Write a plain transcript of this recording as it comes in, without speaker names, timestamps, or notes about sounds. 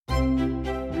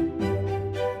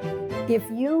If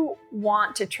you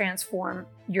want to transform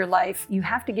your life, you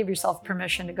have to give yourself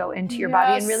permission to go into your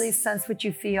body and really sense what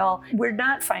you feel. We're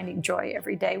not finding joy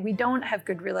every day. We don't have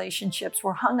good relationships.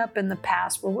 We're hung up in the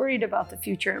past. We're worried about the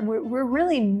future. And we're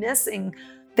really missing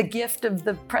the gift of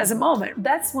the present moment.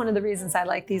 That's one of the reasons I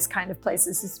like these kind of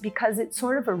places, is because it's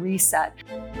sort of a reset.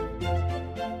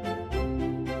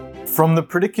 From the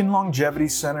Pritikin Longevity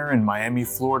Center in Miami,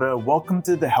 Florida, welcome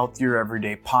to the Healthier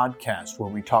Everyday podcast, where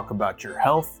we talk about your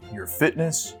health, your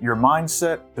fitness, your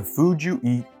mindset, the food you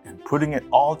eat, and putting it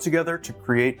all together to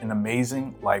create an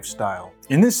amazing lifestyle.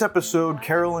 In this episode,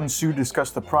 Carol and Sue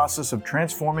discuss the process of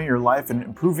transforming your life and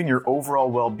improving your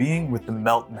overall well-being with the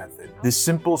MELT method. This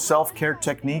simple self-care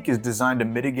technique is designed to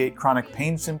mitigate chronic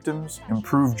pain symptoms,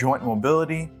 improve joint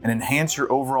mobility, and enhance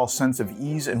your overall sense of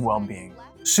ease and well-being.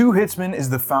 Sue Hitzman is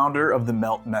the founder of the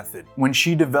MELT method. When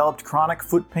she developed chronic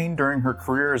foot pain during her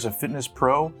career as a fitness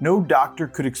pro, no doctor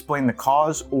could explain the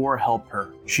cause or help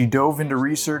her. She dove into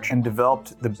research and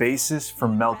developed the basis for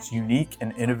MELT's unique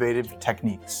and innovative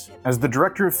techniques. As the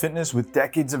director of fitness with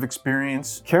decades of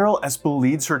experience, Carol Espel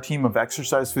leads her team of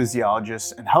exercise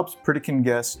physiologists and helps Pritikin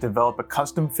guests develop a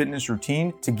custom fitness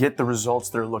routine to get the results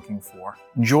they're looking for.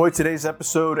 Enjoy today's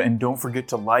episode and don't forget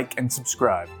to like and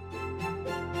subscribe.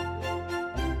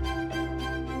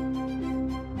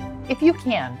 If you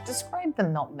can, describe the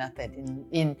MELT method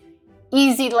in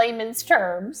easy layman's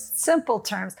terms. Simple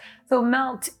terms. So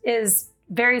MELT is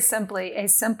very simply a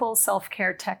simple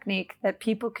self-care technique that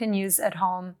people can use at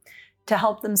home to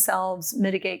help themselves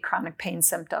mitigate chronic pain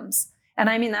symptoms. And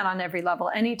I mean that on every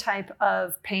level. Any type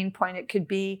of pain point. It could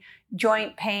be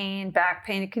joint pain, back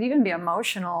pain. It could even be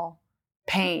emotional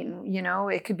pain,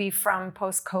 it could be from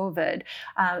post-COVID.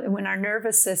 When our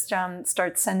nervous system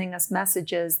starts sending us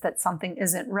messages that something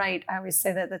isn't right, I always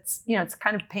say that it's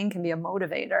kind of pain can be a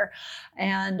motivator.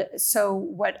 And so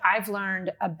what I've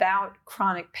learned about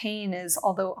chronic pain is,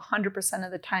 although 100%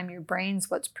 of the time your brain's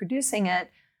what's producing it,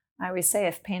 I always say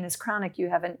if pain is chronic, you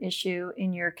have an issue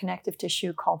in your connective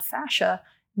tissue called fascia.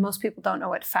 Most people don't know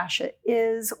what fascia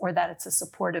is, or that it's a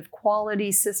supportive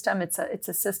quality system. It's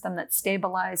a system that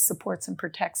stabilizes, supports, and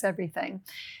protects everything.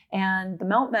 And the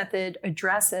MELT method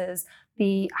addresses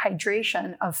the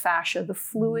hydration of fascia, the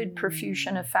fluid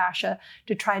perfusion of fascia,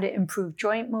 to try to improve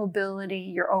joint mobility,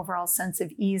 your overall sense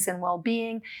of ease and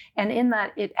well-being. And in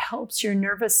that, it helps your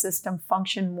nervous system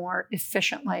function more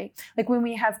efficiently. Like when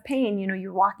we have pain,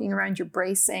 you're walking around, you're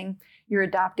bracing, you're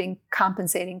adopting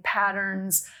compensating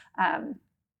patterns.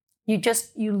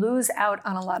 You lose out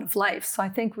on a lot of life. So I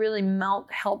think really MELT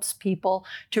helps people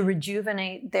to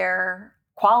rejuvenate their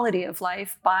quality of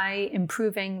life by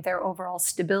improving their overall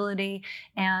stability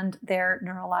and their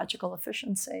neurological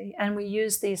efficiency. And we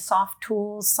use these soft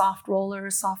tools, soft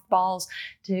rollers, soft balls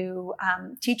to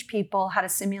teach people how to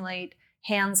simulate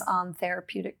hands-on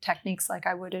therapeutic techniques like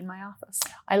I would in my office.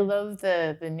 I love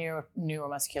the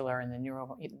neuromuscular and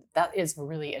the that is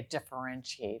really a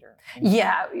differentiator.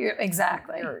 Yeah,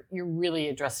 exactly. You're really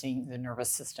addressing the nervous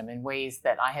system in ways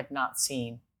that I have not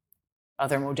seen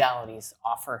other modalities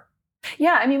offer.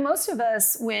 Yeah, I mean, most of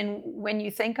us, when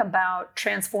you think about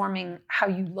transforming how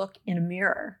you look in a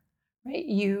mirror, right,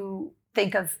 you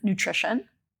think of nutrition,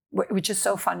 which is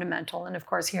so fundamental. And of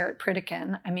course, here at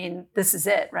Pritikin, I mean, this is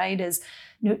it, right? Is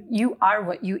you are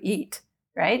what you eat,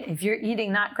 right? If you're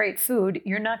eating not great food,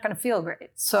 you're not going to feel great.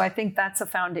 So I think that's a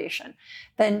foundation.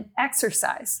 Then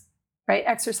exercise, right?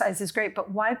 Exercise is great,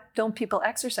 but why don't people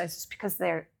exercise? It's because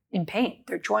they're in pain.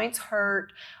 Their joints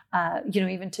hurt.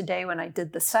 Even today when I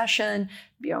did the session,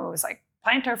 it was like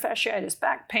plantar fasciitis,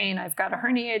 back pain. I've got a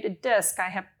herniated disc.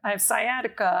 I have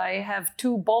sciatica. I have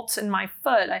 2 bolts in my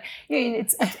foot.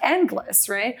 It's endless,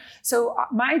 right? So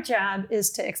my job is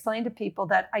to explain to people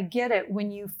that I get it.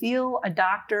 When you feel a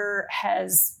doctor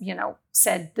has,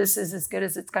 said this is as good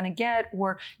as it's going to get,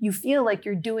 or you feel like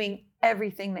you're doing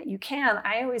everything that you can,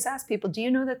 I always ask people, do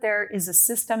you know that there is a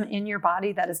system in your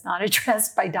body that is not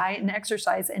addressed by diet and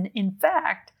exercise? And in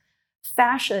fact,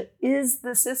 fascia is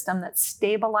the system that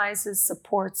stabilizes,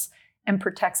 supports, and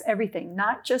protects everything,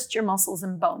 not just your muscles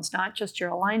and bones, not just your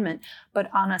alignment, but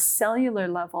on a cellular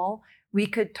level, we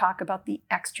could talk about the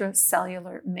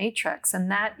extracellular matrix. And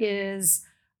that is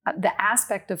the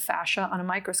aspect of fascia on a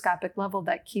microscopic level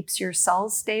that keeps your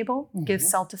cells stable, gives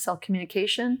cell-to-cell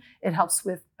communication. It helps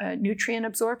with nutrient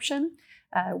absorption,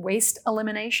 waste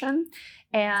elimination.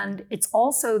 And it's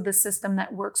also the system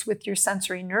that works with your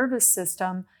sensory nervous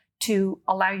system to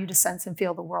allow you to sense and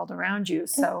feel the world around you.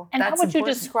 So and that's how would important.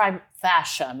 you describe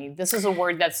fascia? I mean, this is a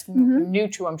word that's new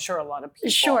to, I'm sure, a lot of people.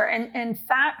 Sure. And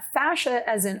fascia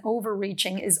as an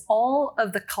overreaching is all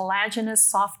of the collagenous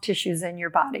soft tissues in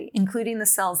your body, including the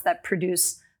cells that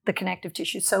produce the the connective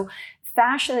tissue. So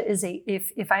fascia is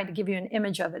if I had to give you an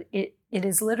image of it, it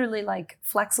is literally like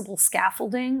flexible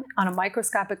scaffolding on a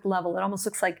microscopic level. It almost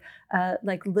looks like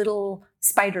little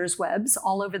spiders' webs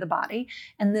all over the body.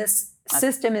 And this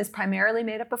system is primarily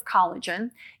made up of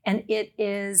collagen, and it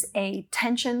is a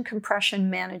tension compression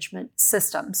management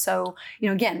system. So,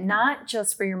 again, not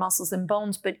just for your muscles and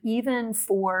bones, but even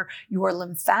for your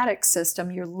lymphatic system,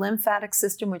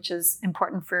 which is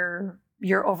important for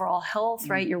your overall health,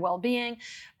 right? Your well-being.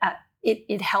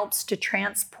 It helps to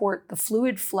transport the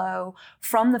fluid flow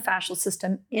from the fascial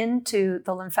system into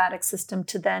the lymphatic system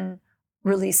to then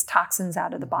release toxins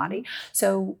out of the body.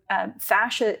 So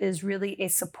fascia is really a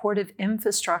supportive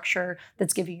infrastructure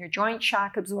that's giving your joint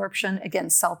shock absorption, again,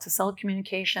 cell-to-cell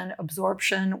communication,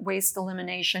 absorption, waste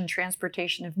elimination,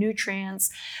 transportation of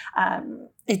nutrients.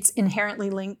 It's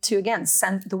inherently linked to, again,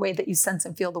 the way that you sense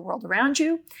and feel the world around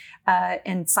you,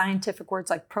 and scientific words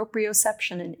like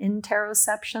proprioception and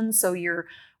interoception. So you're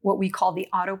what we call the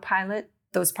autopilot,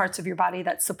 those parts of your body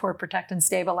that support, protect, and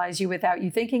stabilize you without you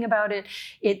thinking about it.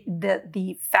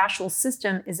 The fascial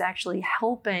system is actually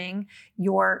helping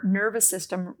your nervous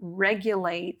system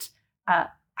regulate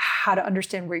how to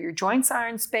understand where your joints are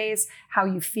in space, how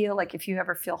you feel. Like if you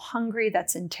ever feel hungry,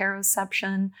 that's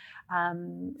interoception.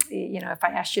 If I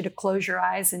asked you to close your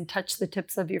eyes and touch the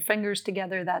tips of your fingers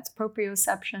together, that's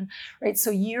proprioception, right?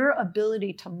 So your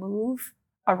ability to move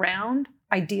around,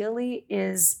 ideally,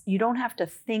 is you don't have to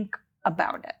think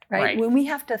about it, right? When we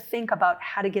have to think about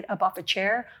how to get up off a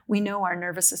chair, we know our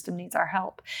nervous system needs our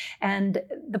help. And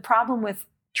the problem with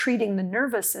treating the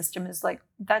nervous system is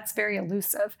that's very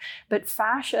elusive. But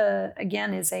fascia,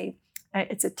 again, it's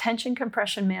a tension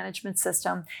compression management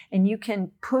system, and you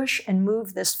can push and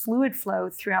move this fluid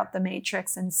flow throughout the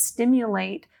matrix and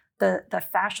stimulate the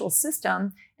fascial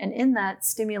system, and in that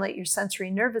stimulate your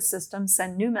sensory nervous system,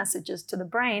 send new messages to the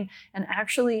brain, and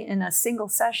actually in a single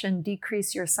session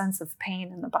decrease your sense of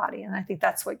pain in the body. And I think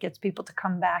that's what gets people to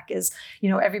come back is,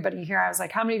 everybody here, I was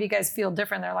like, how many of you guys feel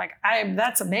different? They're like,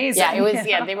 that's amazing. Yeah, it was,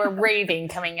 they were raving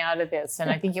coming out of this. And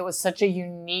I think it was such a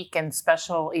unique and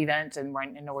special event. And I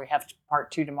know we have part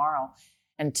 2 tomorrow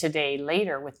and today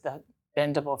later with the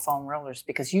bendable foam rollers,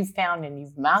 because you've found and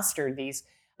you've mastered these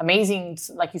amazing,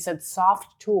 like you said,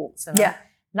 soft tools. And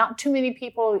not too many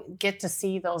people get to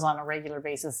see those on a regular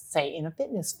basis, say in a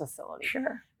fitness facility.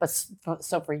 Sure. But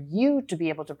so for you to be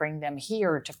able to bring them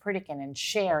here to Pritikin and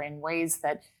share in ways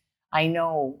that I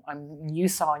know you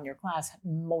saw in your class,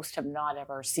 most have not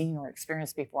ever seen or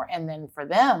experienced before. And then for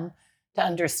them to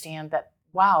understand that,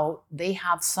 wow, they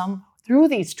have through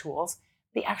these tools,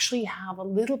 they actually have a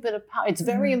little bit of power. It's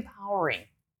very empowering.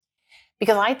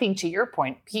 Because I think, to your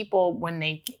point, people, when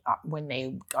they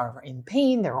are in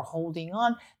pain, they're holding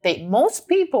on. Most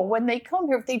people, when they come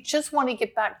here, they just want to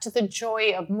get back to the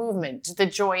joy of movement, to the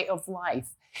joy of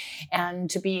life. And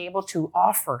to be able to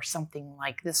offer something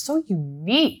like this, so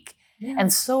unique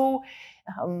and so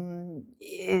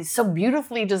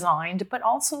beautifully designed, but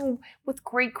also with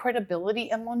great credibility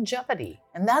and longevity.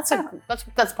 And that's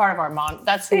part of our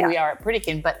that's who we are at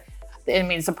Pritikin. But I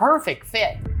mean, it's a perfect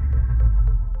fit.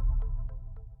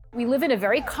 We live in a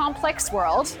very complex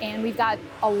world, and we've got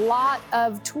a lot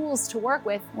of tools to work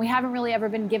with. We haven't really ever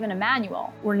been given a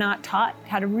manual. We're not taught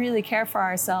how to really care for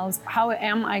ourselves. How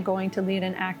am I going to lead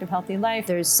an active, healthy life?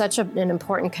 There's such an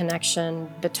important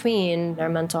connection between our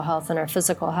mental health and our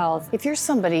physical health. If you're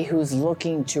somebody who's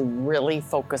looking to really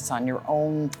focus on your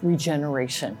own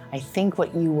regeneration, I think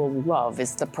what you will love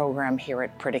is the program here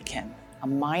at Pritikin, a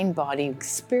mind-body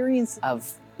experience of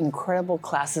incredible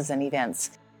classes and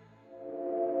events.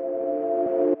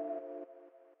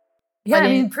 Yeah, I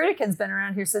mean, Pritikin's been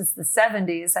around here since the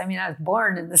 70s. I mean, I was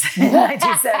born in the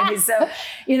 1970s. So,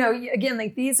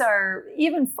 again, these are,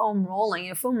 even foam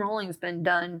rolling. Foam rolling has been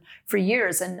done for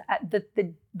years. And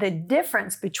the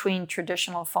difference between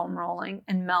traditional foam rolling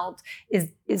and melt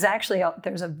is actually,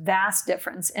 there's a vast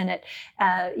difference in it.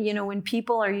 When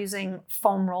people are using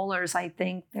foam rollers, I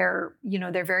think they're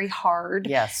very hard.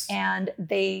 Yes. And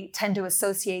they tend to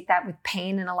associate that with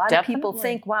pain. And a lot of people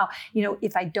think, wow,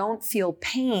 if I don't feel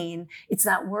pain, it's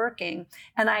not working.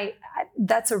 And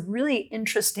that's a really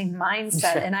interesting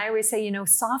mindset. And I always say,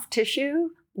 soft tissue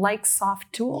like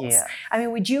soft tools. Yeah. I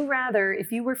mean, would you rather,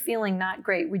 if you were feeling not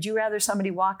great, would you rather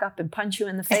somebody walk up and punch you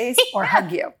in the face or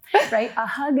hug you, right? A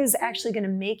hug is actually going to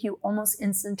make you almost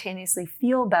instantaneously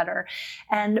feel better.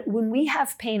 And when we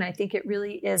have pain, I think it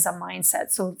really is a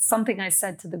mindset. So something I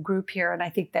said to the group here, and I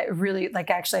think that really,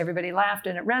 actually everybody laughed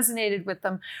and it resonated with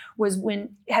them, was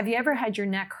have you ever had your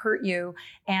neck hurt you?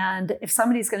 And if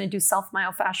somebody's going to do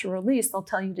self-myofascial release, they'll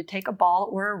tell you to take a ball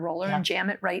or a roller and jam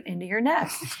it right into your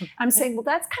neck. I'm saying, well,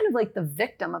 that's that's kind of like the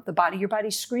victim of the body. Your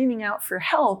body's screaming out for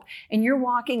help and you're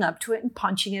walking up to it and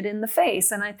punching it in the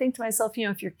face. And I think to myself,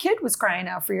 if your kid was crying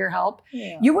out for your help,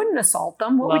 you wouldn't assault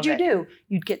them. What would you do?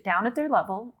 You'd get down at their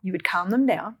level. You would calm them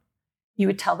down. You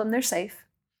would tell them they're safe.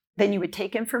 Then you would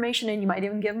take information in. You might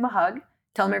even give them a hug,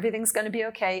 tell them everything's going to be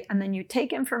okay. And then you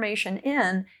take information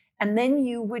in, and then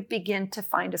you would begin to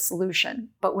find a solution.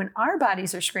 But when our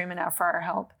bodies are screaming out for our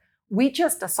help, we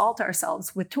just assault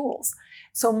ourselves with tools.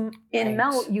 So in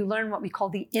MELT, you learn what we call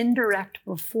the indirect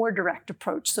before direct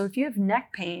approach. So if you have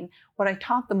neck pain, what I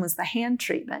taught them was the hand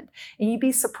treatment. And you'd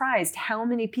be surprised how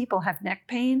many people have neck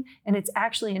pain, and it's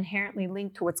actually inherently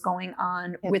linked to what's going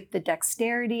on with the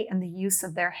dexterity and the use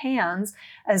of their hands,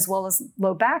 as well as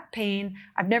low back pain.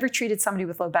 I've never treated somebody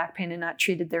with low back pain and not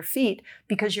treated their feet,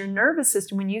 because your nervous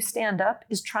system, when you stand up,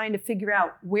 is trying to figure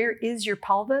out where is your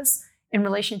pelvis in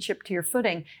relationship to your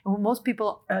footing. And what most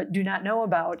people do not know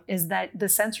about is that the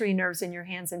sensory nerves in your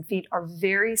hands and feet are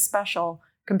very special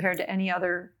compared to any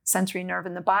other sensory nerve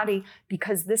in the body,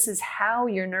 because this is how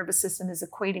your nervous system is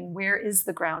equating where is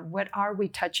the ground, what are we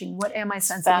touching, what am I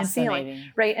sensing and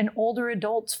feeling, right? And older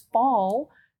adults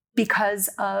fall because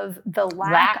of the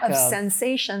lack of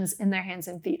sensations in their hands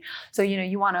and feet. So,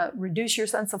 you want to reduce your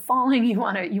sense of falling. You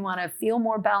want to feel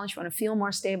more balanced. You want to feel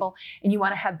more stable, and you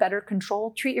want to have better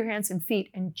control. Treat your hands and feet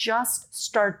and just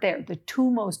start there. The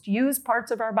two most used parts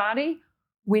of our body,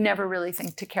 we never really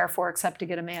think to care for except to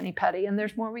get a mani-pedi, and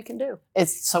there's more we can do.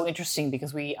 It's so interesting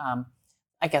because we,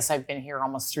 I guess I've been here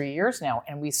almost 3 years now,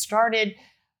 and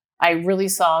I really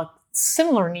saw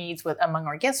similar needs among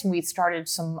our guests, and we started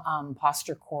some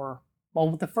posture core.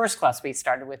 Well, the first class we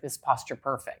started with is Posture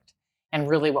Perfect. And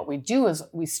really what we do is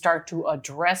we start to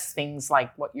address things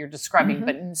like what you're describing,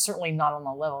 but certainly not on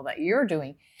the level that you're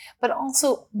doing, but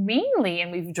also mainly, and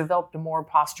we've developed a more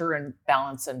posture and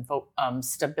balance and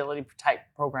stability type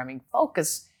programming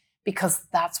focus, because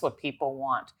that's what people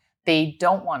want. They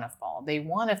don't want to fall. They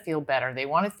want to feel better. They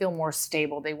want to feel more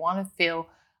stable. They want to feel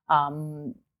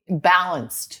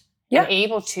balanced. And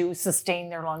able to sustain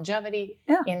their longevity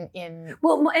and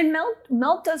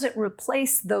MELT doesn't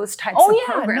replace those types of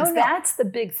programs. No. That's the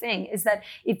big thing, is that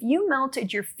if you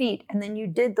melted your feet and then you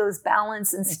did those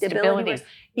balance and stability.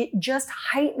 It just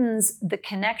heightens the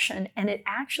connection, and it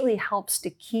actually helps to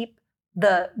keep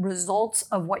the results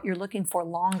of what you're looking for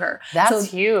longer.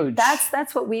 That's huge.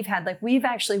 That's what we've had. Like, we've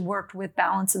actually worked with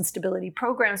balance and stability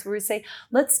programs where we say,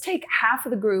 let's take half of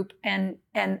the group and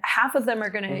half of them are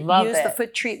going to use the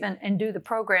foot treatment and do the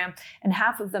program, and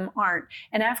half of them aren't.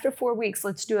 And after 4 weeks,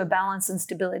 let's do a balance and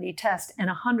stability test. And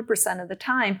 100% of the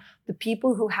time, the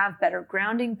people who have better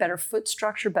grounding, better foot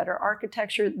structure, better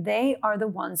architecture, they are the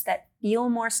ones that feel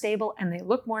more stable, and they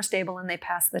look more stable, and they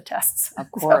pass the tests.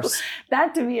 Of course. So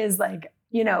that to me is like,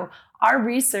 our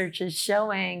research is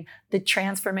showing the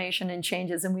transformation and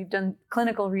changes, and we've done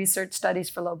clinical research studies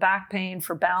for low back pain,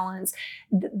 for balance.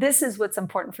 This is what's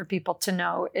important for people to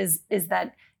know is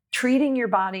that treating your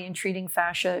body and treating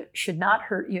fascia should not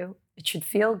hurt you. It should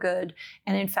feel good.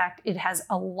 And in fact, it has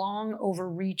a long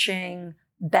overreaching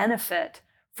benefit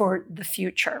for the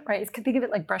future, right? Think of it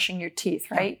like brushing your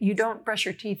teeth, right? You don't brush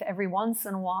your teeth every once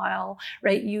in a while,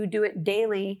 right? You do it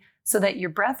daily so that your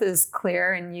breath is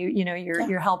clear and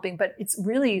you're helping, but it's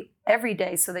really every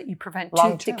day so that you prevent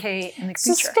tooth decay in the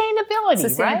future.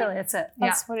 Sustainability, right? That's it.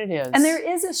 That's what it is. And there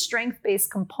is a strength-based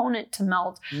component to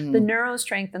MELT. The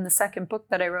NeuroStrength in the second book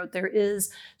that I wrote, there is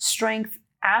strength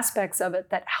aspects of it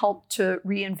that help to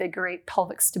reinvigorate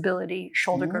pelvic stability,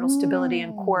 shoulder girdle stability,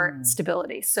 and core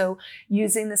stability. So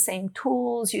using the same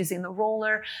tools, using the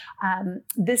roller,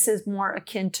 this is more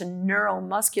akin to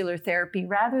neuromuscular therapy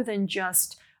rather than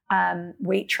just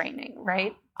weight training,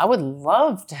 right? I would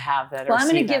love to have that. Well, I'm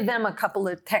going to give them a couple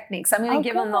of techniques. I'm going to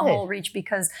give them the whole reach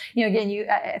because, again,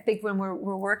 I think when we're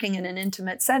working in an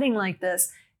intimate setting like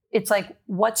this, it's like,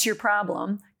 what's your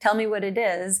problem? Tell me what it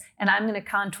is. And I'm going to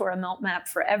contour a MELT map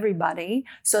for everybody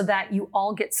so that you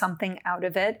all get something out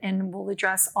of it, and we'll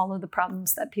address all of the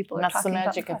problems that people are talking about.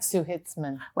 That's the magic of Sue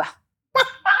Hitzman. Well,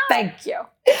 thank you.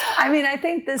 I mean, I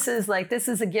think this is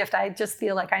a gift. I just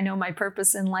feel like I know my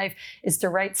purpose in life is to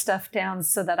write stuff down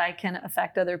so that I can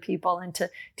affect other people and to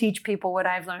teach people what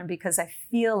I've learned, because I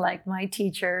feel like my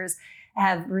teachers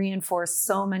have reinforced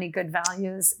so many good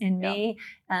values in me.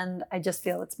 And I just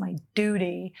feel it's my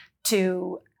duty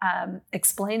to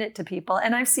explain it to people.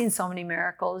 And I've seen so many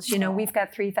miracles. We've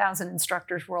got 3,000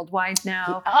 instructors worldwide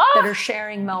now that are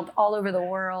sharing MELT all over the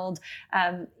world.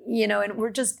 And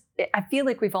I feel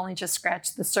like we've only just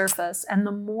scratched the surface. And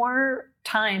the more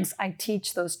times I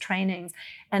teach those trainings,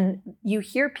 and you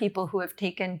hear people who have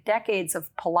taken decades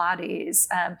of Pilates,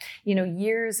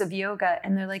 years of yoga,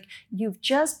 and they're like, you've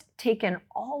just taken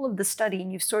all of the study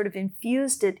and you've sort of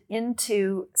infused it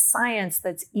into science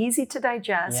that's easy to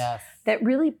digest, that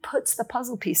really puts the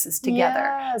puzzle pieces together.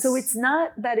 Yes. So it's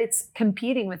not that it's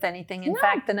competing with anything. In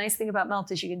fact, the nice thing about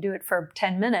Melt is you can do it for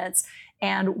 10 minutes.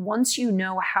 And once you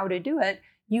know how to do it,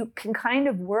 you can kind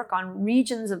of work on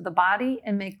regions of the body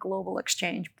and make global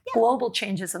exchange, global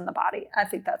changes in the body. I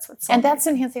think that's what's so and that's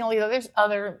enhancing all the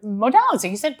other modalities.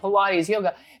 You said Pilates,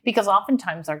 yoga, because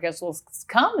oftentimes our guests will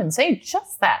come and say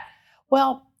just that.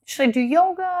 Well, should I do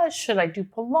yoga? Should I do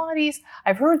Pilates?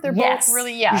 I've heard they're both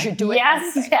really, You should do it.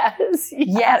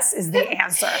 Yes is the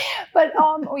answer. But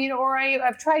or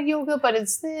I've tried yoga, but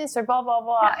it's this or blah blah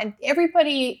blah, and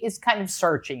everybody is kind of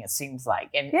searching. It seems like,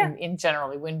 and in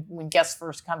generally, when guests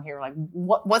first come here, like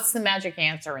what's the magic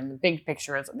answer? And the big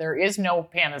picture is there is no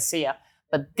panacea,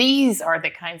 but these are the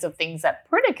kinds of things that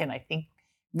Pritikin, I think,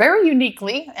 very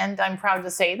uniquely, and I'm proud to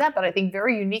say that, but I think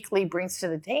very uniquely brings to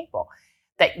the table.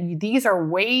 That these are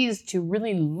ways to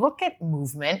really look at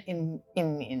movement in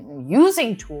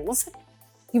using tools that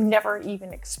you've never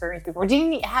even experienced before. Do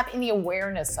you have any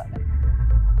awareness of it?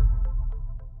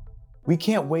 We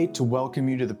can't wait to welcome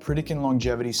you to the Pritikin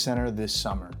Longevity Center this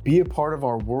summer. Be a part of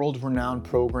our world-renowned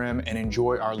program and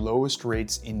enjoy our lowest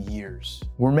rates in years.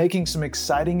 We're making some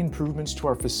exciting improvements to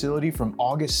our facility from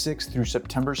August 6th through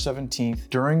September 17th.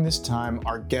 During this time,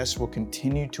 our guests will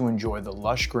continue to enjoy the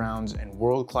lush grounds and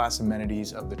world-class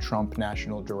amenities of the Trump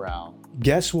National Doral.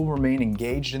 Guests will remain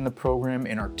engaged in the program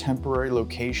in our temporary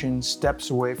location, steps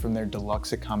away from their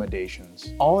deluxe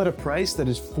accommodations. All at a price that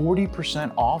is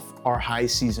 40% off our high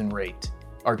season rate.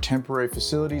 Our temporary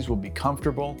facilities will be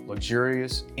comfortable,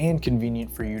 luxurious, and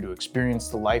convenient for you to experience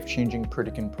the life-changing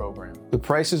Pritikin program. The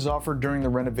prices offered during the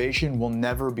renovation will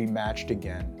never be matched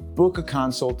again. Book a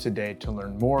consult today to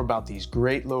learn more about these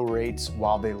great low rates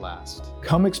while they last.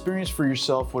 Come experience for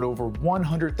yourself what over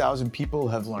 100,000 people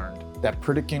have learned, that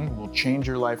Pritikin will change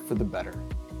your life for the better.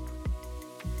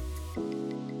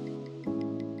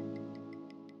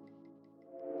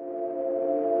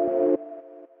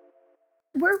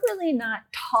 We're really not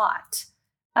taught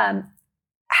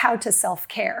how to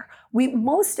self-care.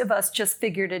 Most of us just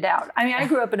figured it out. I mean, I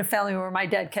grew up in a family where my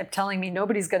dad kept telling me,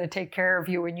 nobody's going to take care of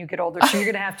you when you get older, so you're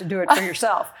going to have to do it for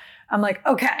yourself. I'm like,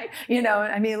 okay,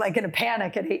 like in a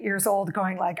panic at 8 years old,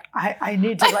 going like, I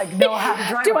need to know how to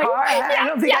drive a car. I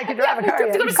don't think I can drive a car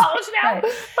yet. Go to college now.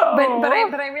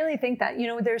 Right. But I really think that,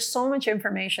 there's so much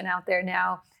information out there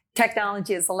now.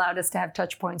 Technology has allowed us to have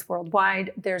touch points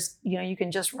worldwide. There's, you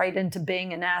can just write into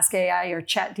Bing and ask AI or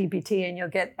ChatGPT and you'll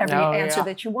get every answer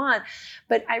that you want.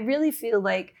 But I really feel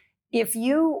like if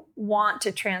you want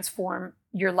to transform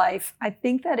your life, I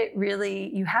think that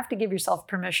you have to give yourself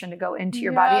permission to go into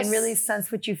your body and really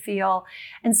sense what you feel.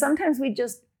 And sometimes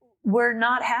we're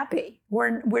not happy.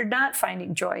 We're not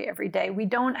finding joy every day. We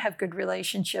don't have good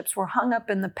relationships. We're hung up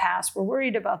in the past. We're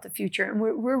worried about the future. And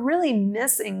we're really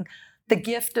missing the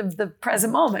gift of the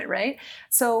present moment, right?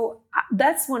 So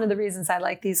that's one of the reasons I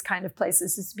like these kind of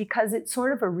places, is because it's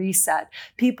sort of a reset.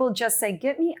 People just say,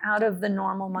 get me out of the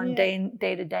normal, mundane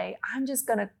day to day. I'm just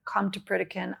going to come to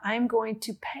Pritikin. I'm going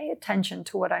to pay attention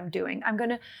to what I'm doing. I'm going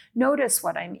to notice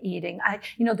what I'm eating.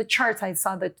 The charts, I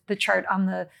saw the chart on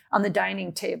the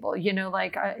dining table,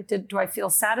 do I feel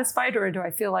satisfied or do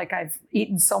I feel like I've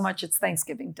eaten so much it's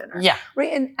Thanksgiving dinner? Yeah.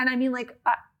 Right. And I mean,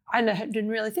 I didn't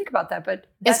really think about that, but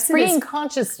it's bringing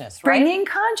consciousness, right? Bringing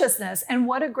consciousness. And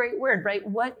what a great word, right?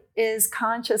 What is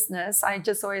consciousness? I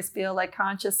just always feel like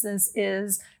consciousness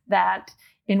is that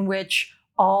in which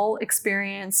all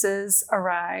experiences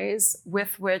arise,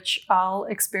 with which all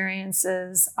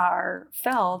experiences are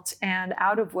felt, and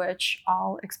out of which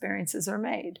all experiences are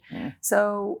made. Mm.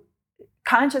 So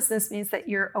consciousness means that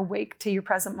you're awake to your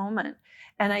present moment.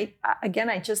 And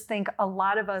I just think a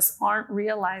lot of us aren't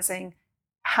realizing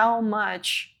how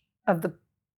much of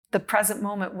the present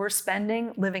moment we're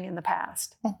spending living in the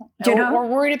past. We're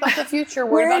worried about the future.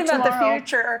 Worried about the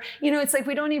future. It's like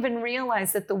we don't even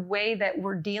realize that the way that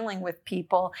we're dealing with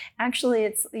people, actually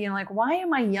it's, why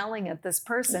am I yelling at this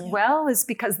person? Yeah. Well, it's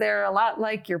because they're a lot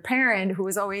like your parent who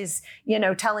was always,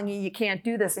 telling you can't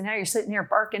do this. And now you're sitting here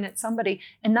barking at somebody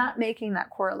and not making that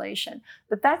correlation.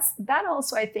 But that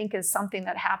also, I think, is something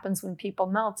that happens when people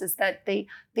melt, is that they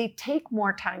take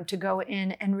more time to go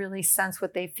in and really sense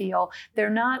what they feel. They're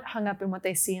not not hung up in what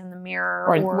they see in the mirror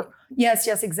Or- yes,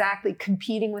 exactly.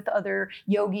 Competing with other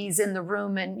yogis in the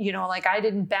room and, like I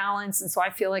didn't balance. And so I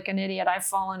feel like an idiot. I've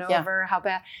fallen over. How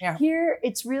bad? Yeah. Here,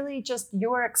 it's really just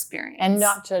your experience. And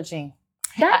not judging.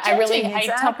 Not I judging, I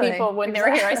tell people when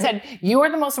they're here, I said, you are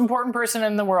the most important person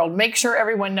in the world. Make sure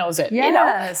everyone knows it.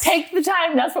 Yes. Take the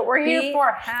time. That's what we're Be here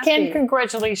for. happy. Ken,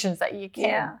 congratulations that you can.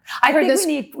 Yeah. I heard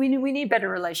think this. we need better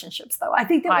relationships, though. I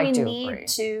think that I we do need agree.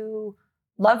 to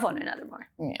love one another more.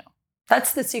 Yeah.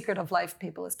 That's the secret of life,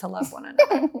 people, is to love one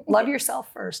another. Love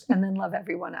yourself first and then love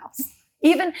everyone else.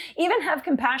 Even have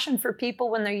compassion for people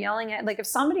when they're yelling at, like if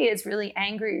somebody is really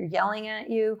angry or yelling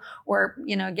at you, or,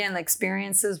 again, the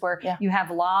experiences where you have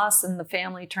loss and the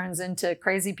family turns into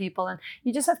crazy people, and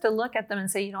you just have to look at them and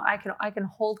say, I can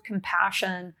hold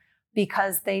compassion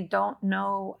because they don't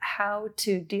know how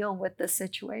to deal with the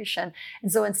situation.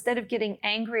 And so instead of getting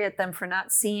angry at them for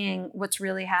not seeing what's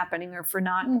really happening or for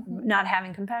not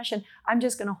having compassion, I'm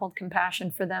just going to hold compassion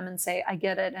for them and say, I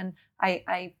get it. And I'm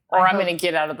going to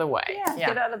get out of the way. Yeah,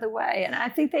 get out of the way. And I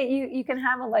think that you can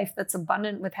have a life that's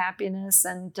abundant with happiness.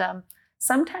 And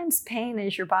sometimes pain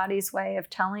is your body's way of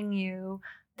telling you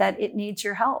that it needs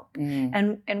your help.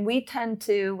 And we tend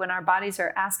to, when our bodies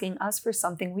are asking us for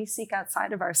something, we seek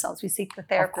outside of ourselves. We seek the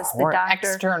therapist, the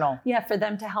doctor. External. Yeah, for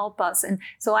them to help us. And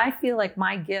so I feel like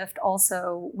my gift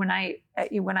also, when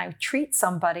I treat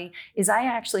somebody, is I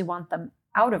actually want them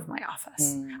out of my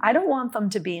office. I don't want them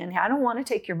to be in here. I don't want to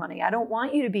take your money. I don't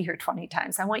want you to be here 20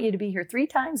 times. I want you to be here 3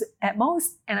 times at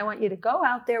most. And I want you to go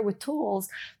out there with tools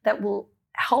that will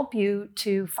help you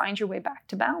to find your way back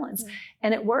to balance.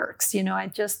 And it works. I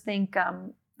just think,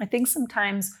 I think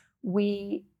sometimes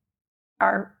we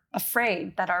are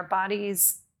afraid that our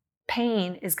body's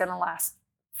pain is going to last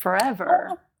forever.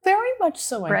 Oh, very much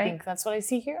so. Right? I think that's what I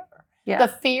see here. Yeah. The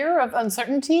fear of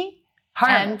uncertainty.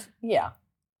 Horrible. And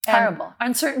Horrible.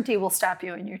 Uncertainty will stop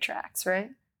you in your tracks,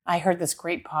 right? I heard this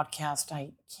great podcast.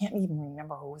 I can't even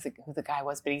remember who the guy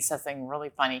was, but he said something really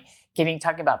funny,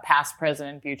 talking about past, present,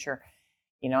 and future,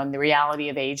 and the reality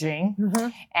of aging.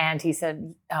 And he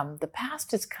said, the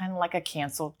past is kind of like a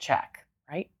canceled check,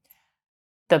 right?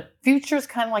 The future is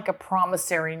kind of like a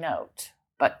promissory note,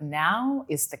 but now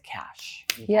is the cash.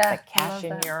 You have the cash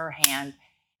in your hand.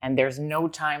 And there's no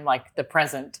time like the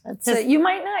present. That's it. You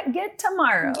might not get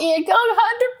tomorrow. Yeah, go 100%.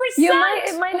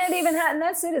 It might not even happen. And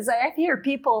that's it. Is I hear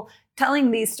people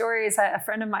telling these stories. A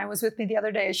friend of mine was with me the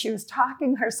other day. She was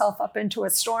talking herself up into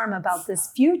a storm about this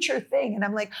future thing. And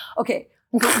I'm like, okay,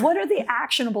 what are the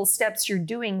actionable steps you're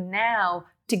doing now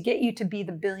to get you to be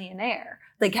the billionaire?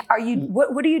 Like,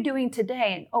 what are you doing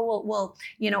today? And, well,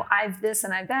 I've this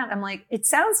and I've that. I'm like, it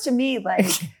sounds to me like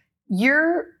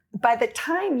by the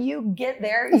time you get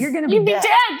there, you're going to be dead.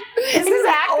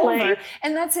 Exactly.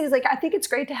 And that's it. Like, I think it's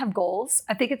great to have goals.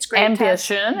 I think it's great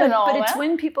ambition to have, and all but that. It's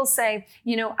when people say,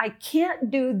 I can't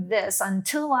do this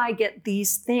until I get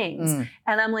these things.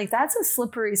 And I'm like, that's a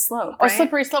slippery slope. Or right?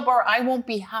 slippery slope, or I won't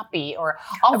be happy, or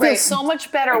I'll feel so much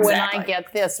better when I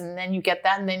get this, and then you get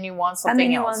that, and then you want something else. And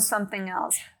then you want something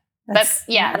else.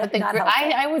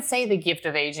 I would say the gift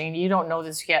of aging, you don't know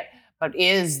this yet, but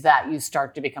is that you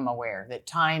start to become aware that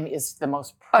time is the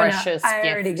most precious gift.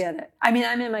 I already get it. I mean,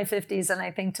 I'm in my 50s and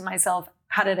I think to myself,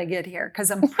 how did I get here?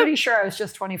 Because I'm pretty sure I was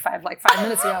just 25 like 5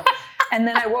 minutes ago. And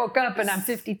then I woke up and I'm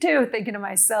 52 thinking to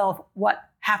myself, what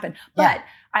happened? But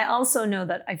I also know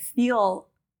that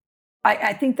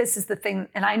I think this is the thing,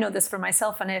 and I know this for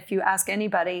myself, and if you ask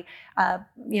anybody, I'll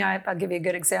give you a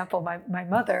good example. My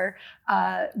mother,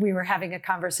 we were having a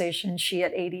conversation, she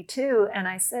at 82, and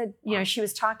I said, she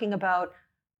was talking about,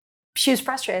 she was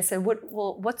frustrated. I said,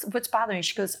 what's bothering you?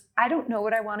 She goes, I don't know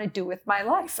what I want to do with my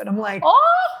life. And I'm like,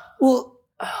 well,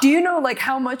 do you know like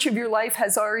how much of your life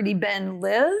has already been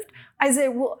lived? I said,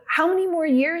 well, how many more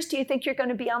years do you think you're going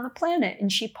to be on the planet?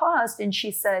 And she paused and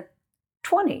she said,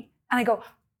 20. And I go,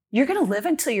 you're going to live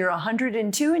until you're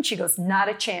 102? And she goes, not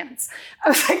a chance. I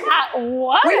was like,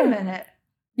 what? Wait a minute.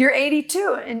 You're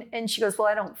 82. And she goes, well,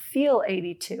 I don't feel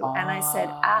 82. And I said,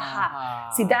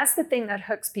 aha. See, that's the thing that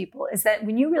hooks people, is that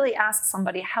when you really ask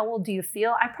somebody, how old do you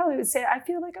feel? I probably would say, I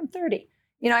feel like I'm 30.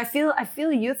 I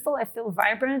feel youthful, I feel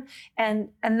vibrant. And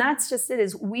that's just it,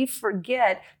 is we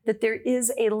forget that there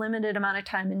is a limited amount of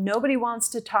time, and nobody wants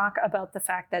to talk about the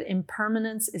fact that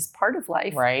impermanence is part of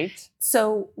life. Right.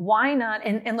 So why not?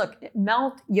 And look,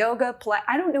 melt, yoga, play.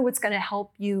 I don't know what's going to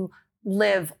help you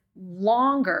live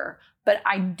longer. But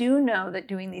I do know that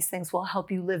doing these things will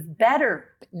help you live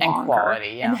better And longer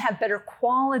quality, and have better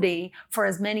quality for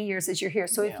as many years as you're here.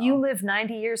 So if you live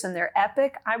 90 years and they're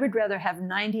epic, I would rather have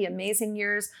 90 amazing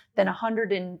years than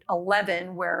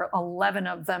 111 where 11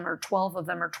 of them or 12 of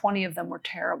them or 20 of them were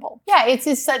terrible. Yeah, it's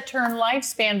a set term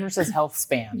lifespan versus health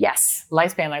span. Yes.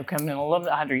 Lifespan, I've come in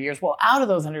 100 years. Well, out of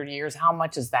those 100 years, how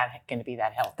much is that going to be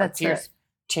that health? That's it.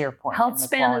 To your point. Health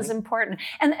span is important.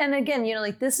 And again,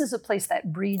 like this is a place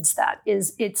that breeds that.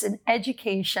 It's an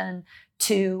education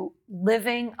to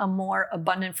living a more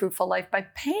abundant, fruitful life by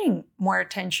paying more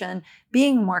attention,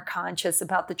 being more conscious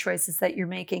about the choices that you're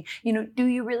making. Do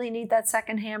you really need that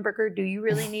second hamburger? Do you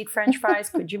really need French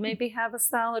fries? Could you maybe have a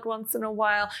salad once in a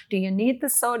while? Do you need the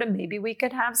soda? Maybe we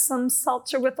could have some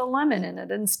seltzer with a lemon in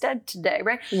it instead today,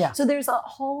 right? Yeah. So there's a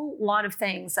whole lot of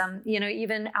things.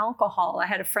 Even alcohol. I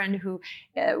had a friend who,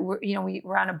 we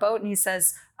were on a boat and he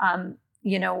says,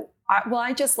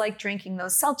 I just like drinking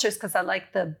those seltzers because I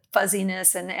like the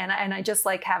fuzziness and I just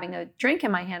like having a drink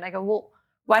in my hand. I go, well,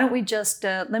 why don't we just,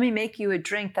 let me make you a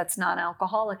drink that's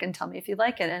non-alcoholic and tell me if you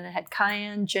like it. And it had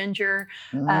cayenne, ginger,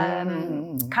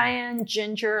 lemon,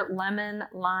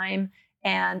 lime,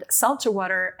 and seltzer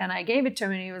water. And I gave it to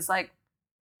him and he was like,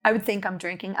 I would think I'm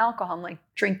drinking alcohol. I'm like,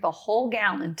 drink the whole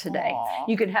gallon today. Aww.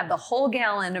 You could have the whole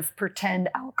gallon of pretend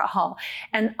alcohol.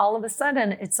 And all of a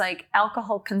sudden, it's like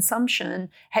alcohol consumption,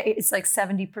 it's like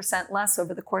 70% less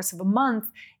over the course of a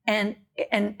month. And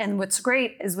what's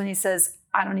great is when he says,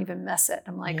 I don't even mess it.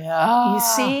 I'm like, You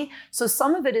see? So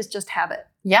some of it is just habit.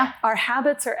 Yeah. Our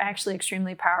habits are actually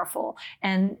extremely powerful.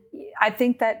 And I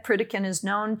think that Pritikin is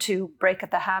known to break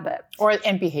at the habit.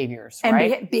 And behaviors, and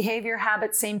right? Behavior,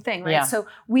 habits, same thing, right? Yeah. So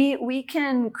we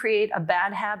can create a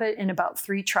bad habit in about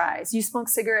 3 tries. You smoke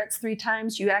cigarettes 3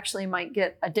 times, you actually might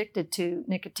get addicted to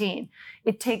nicotine.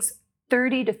 It takes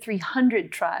 30 to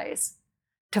 300 tries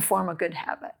to form a good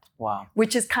habit. Wow.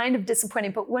 Which is kind of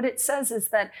disappointing. But what it says is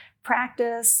that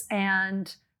practice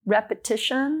and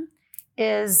repetition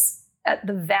is at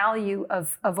the value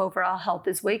of overall health,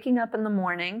 is waking up in the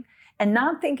morning and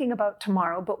not thinking about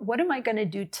tomorrow, but what am I going to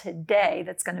do today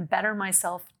that's going to better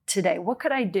myself today? What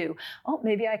could I do? Oh,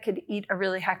 maybe I could eat a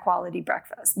really high quality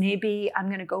breakfast. Maybe I'm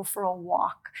going to go for a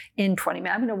walk in 20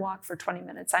 minutes. I'm going to walk for 20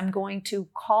 minutes. I'm going to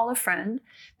call a friend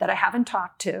that I haven't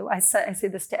talked to. I say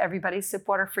this to everybody: sip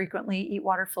water frequently, eat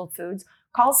water-filled foods.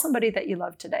 Call somebody that you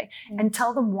love today and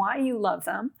tell them why you love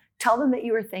them. Tell them that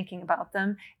you were thinking about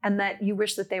them and that you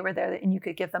wish that they were there and you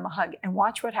could give them a hug, and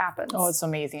watch what happens. Oh, it's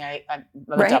amazing. I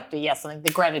Right? adopted, yes,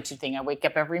 the gratitude thing. I wake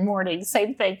up every morning,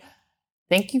 same thing.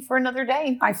 Thank you for another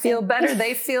day. I feel better.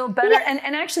 They feel better.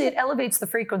 And actually, it elevates the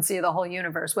frequency of the whole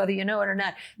universe, whether you know it or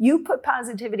not. You put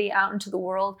positivity out into the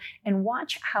world and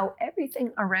watch how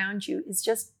everything around you is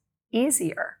just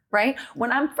easier, right?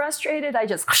 When I'm frustrated, I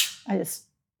just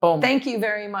Boom. thank you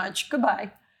very much.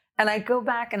 Goodbye. And I go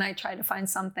back and I try to find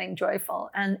something joyful.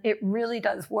 And it really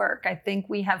does work. I think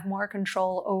we have more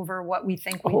control over what we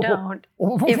think we don't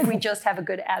if we just have a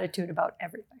good attitude about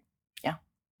everything. Yeah.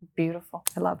 Beautiful.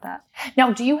 I love that.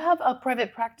 Now, do you have a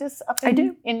private practice up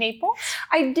in Naples?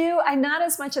 I do. I not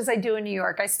as much as I do in New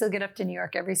York. I still get up to New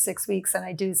York every 6 weeks, and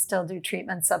I do still do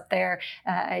treatments up there.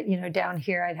 Down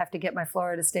here, I'd have to get my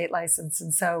Florida state license.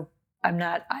 And so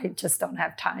I just don't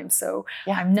have time. So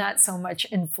I'm not so much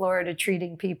in Florida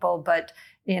treating people, but,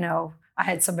 I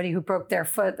had somebody who broke their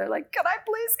foot. They're like, can I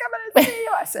please come in and see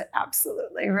you? I said,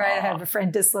 absolutely. Right. I had a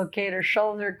friend dislocate her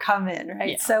shoulder, come in.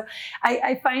 Right. Yeah. So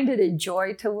I find it a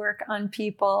joy to work on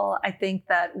people. I think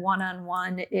that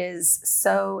one-on-one is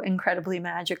so incredibly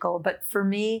magical. But for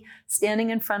me, standing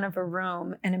in front of a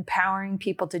room and empowering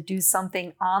people to do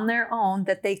something on their own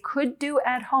that they could do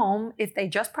at home if they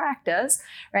just practice,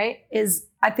 right,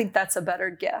 I think that's a better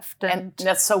gift. And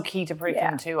that's so key to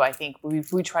Pritikin too. I think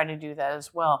we try to do that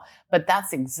as well. But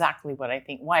that's exactly what I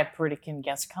think why a Pritikin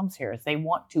guest comes here is they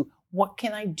want to, what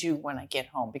can I do when I get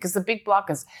home? Because the big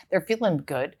block is they're feeling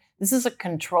good. This is a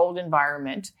controlled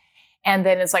environment. And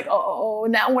then it's like, oh,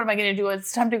 now what am I going to do?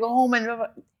 It's time to go home. And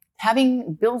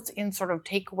having built in sort of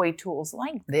takeaway tools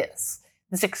like this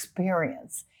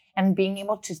experience and being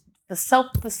able to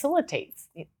self-facilitate,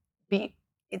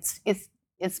 it's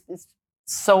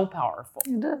so powerful.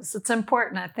 It is. It's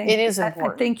important, I think. It is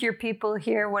important. I think your people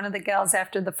here, one of the gals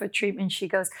after the foot treatment, she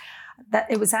goes, that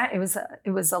it was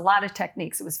a lot of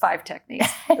techniques. It was 5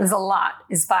 techniques. It was a lot,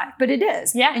 is 5, but it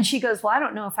is. Yeah. And she goes, well, I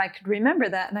don't know if I could remember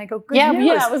that. And I go, good news. news.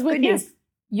 Yeah, I was with good you. news.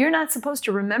 you're not supposed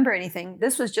to remember anything.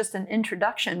 This was just an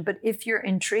introduction. But if you're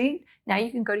intrigued, now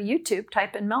you can go to YouTube,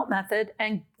 type in Melt Method,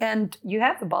 and you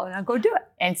have the ball. Now go do it.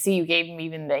 And see, you gave him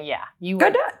even the, you Go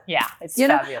do it. Yeah, it's You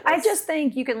know, fabulous. I just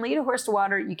think you can lead a horse to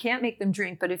water. You can't make them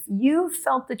drink. But if you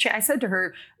felt the change, I said to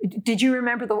her, did you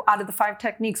remember out of the 5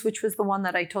 techniques, which was the one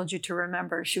that I told you to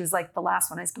remember? She was like, the last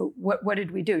one. I said, what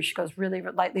did we do? She goes, really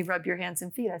lightly rub your hands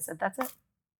and feet. I said, that's it.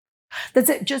 That's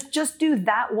it. Just do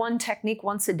that one technique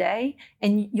once a day,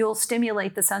 and you'll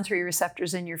stimulate the sensory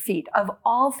receptors in your feet. Of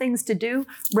all things to do,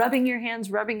 rubbing your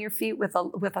hands, rubbing your feet with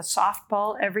a soft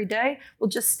ball every day will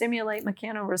just stimulate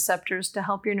mechanoreceptors to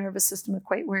help your nervous system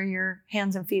equate where your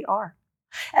hands and feet are.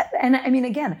 And I mean,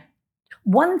 again,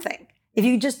 one thing. If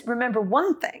you just remember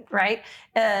one thing, right,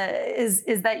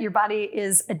 is that your body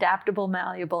is adaptable,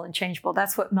 malleable, and changeable.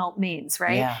 That's what melt means,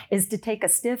 right? Yeah. Is to take a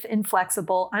stiff,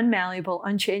 inflexible, unmalleable,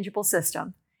 unchangeable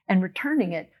system and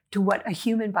returning it to what a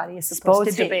human body is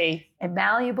supposed to be. A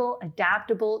malleable,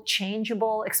 adaptable,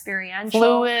 changeable, experiential.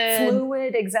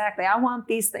 Fluid, exactly. I want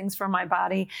these things for my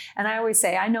body. And I always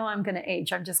say, I know I'm going to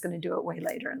age. I'm just going to do it way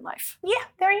later in life. Yeah,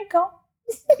 there you go.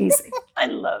 Easy. I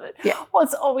love it. Yeah. Well,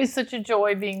 it's always such a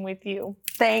joy being with you.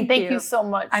 Thank you so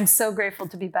much. I'm so grateful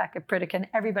to be back at Pritikin.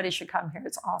 Everybody should come here.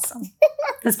 It's awesome.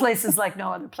 This place is like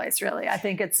no other place, really. I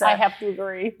think it's... I have to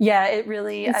agree. Yeah, it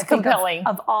really... It's I think compelling.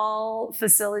 Of all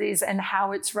facilities and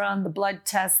how it's run, the blood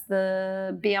test,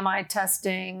 the BMI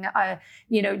testing,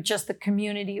 just the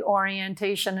community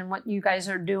orientation and what you guys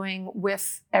are doing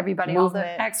with everybody, all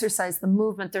the exercise, the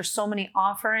movement. There's so many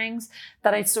offerings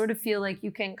that I sort of feel like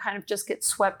you can kind of just get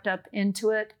swept up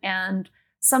into it, and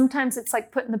sometimes it's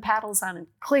like putting the paddles on and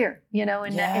clear,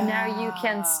 and now you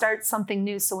can start something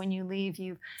new. So when you leave,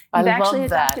 you've actually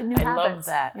adopted new habits.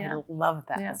 I love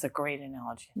that. Yeah. That's a great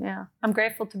analogy. Yeah. I'm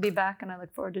grateful to be back, and I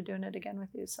look forward to doing it again with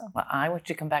you. So Well, I want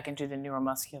you to come back and do the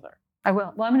neuromuscular. I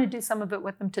will. Well, I'm going to do some of it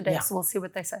with them today, so we'll see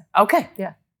what they say. Okay.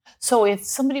 Yeah. So if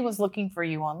somebody was looking for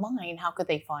you online, how could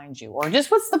they find you? Or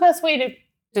just what's the best way to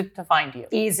find you?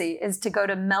 Easy is to go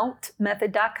to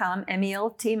meltmethod.com,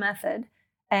 MELT method.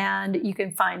 And you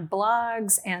can find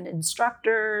blogs and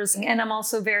instructors. And I'm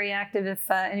also very active. If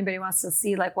anybody wants to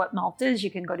see like what Melt is,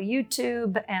 you can go to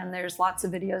YouTube, and there's lots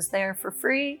of videos there for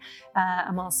free.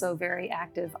 I'm also very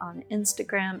active on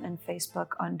Instagram and Facebook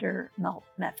under Melt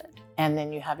Method. And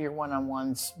then you have your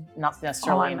one-on-ones, not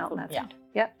necessarily All on Melt Method.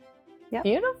 Yeah. Yep.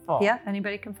 Beautiful. Yeah,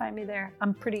 anybody can find me there.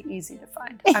 I'm pretty easy to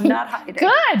find. I'm not hiding.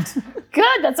 Good.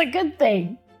 That's a good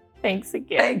thing. Thanks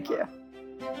again. Thank you.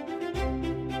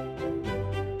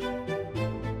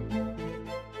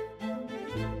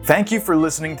 Thank you for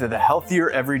listening to the Healthier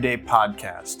Everyday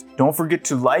podcast. Don't forget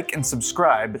to like and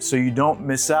subscribe so you don't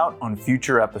miss out on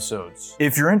future episodes.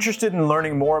 If you're interested in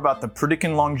learning more about the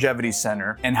Pritikin Longevity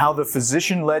Center and how the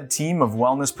physician-led team of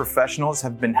wellness professionals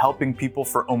have been helping people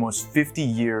for almost 50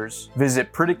 years,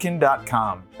 visit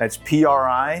Pritikin.com. That's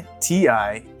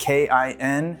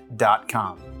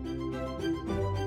Pritikin.com.